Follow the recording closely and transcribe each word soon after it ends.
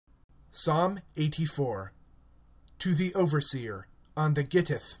Psalm 84. To the Overseer, on the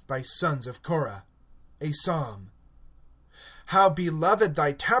Gittith by sons of Korah. A Psalm. How beloved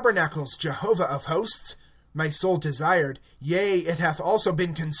thy tabernacles, Jehovah of hosts! My soul desired, yea, it hath also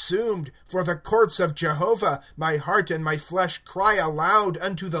been consumed. For the courts of Jehovah, my heart and my flesh cry aloud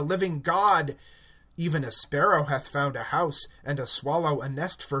unto the living God. Even a sparrow hath found a house, and a swallow a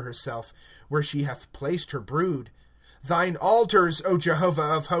nest for herself, where she hath placed her brood. Thine altars, O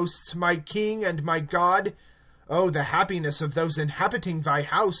Jehovah of hosts, my King and my God. O the happiness of those inhabiting thy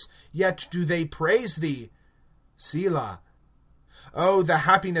house, yet do they praise thee. Selah. O the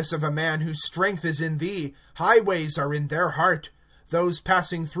happiness of a man whose strength is in thee, highways are in their heart. Those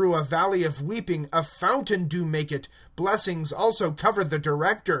passing through a valley of weeping, a fountain do make it. Blessings also cover the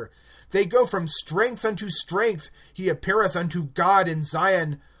director. They go from strength unto strength. He appeareth unto God in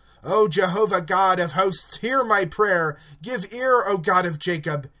Zion. O Jehovah God of hosts, hear my prayer. Give ear, O God of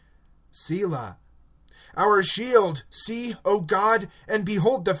Jacob. Selah. Our shield, see, O God, and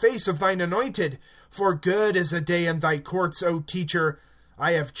behold the face of thine anointed. For good is a day in thy courts, O teacher.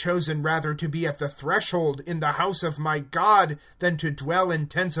 I have chosen rather to be at the threshold in the house of my God than to dwell in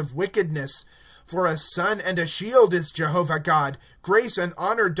tents of wickedness. For a sun and a shield is Jehovah God. Grace and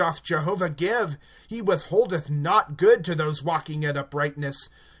honor doth Jehovah give. He withholdeth not good to those walking in uprightness.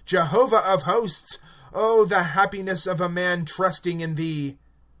 Jehovah of hosts, O the happiness of a man trusting in thee.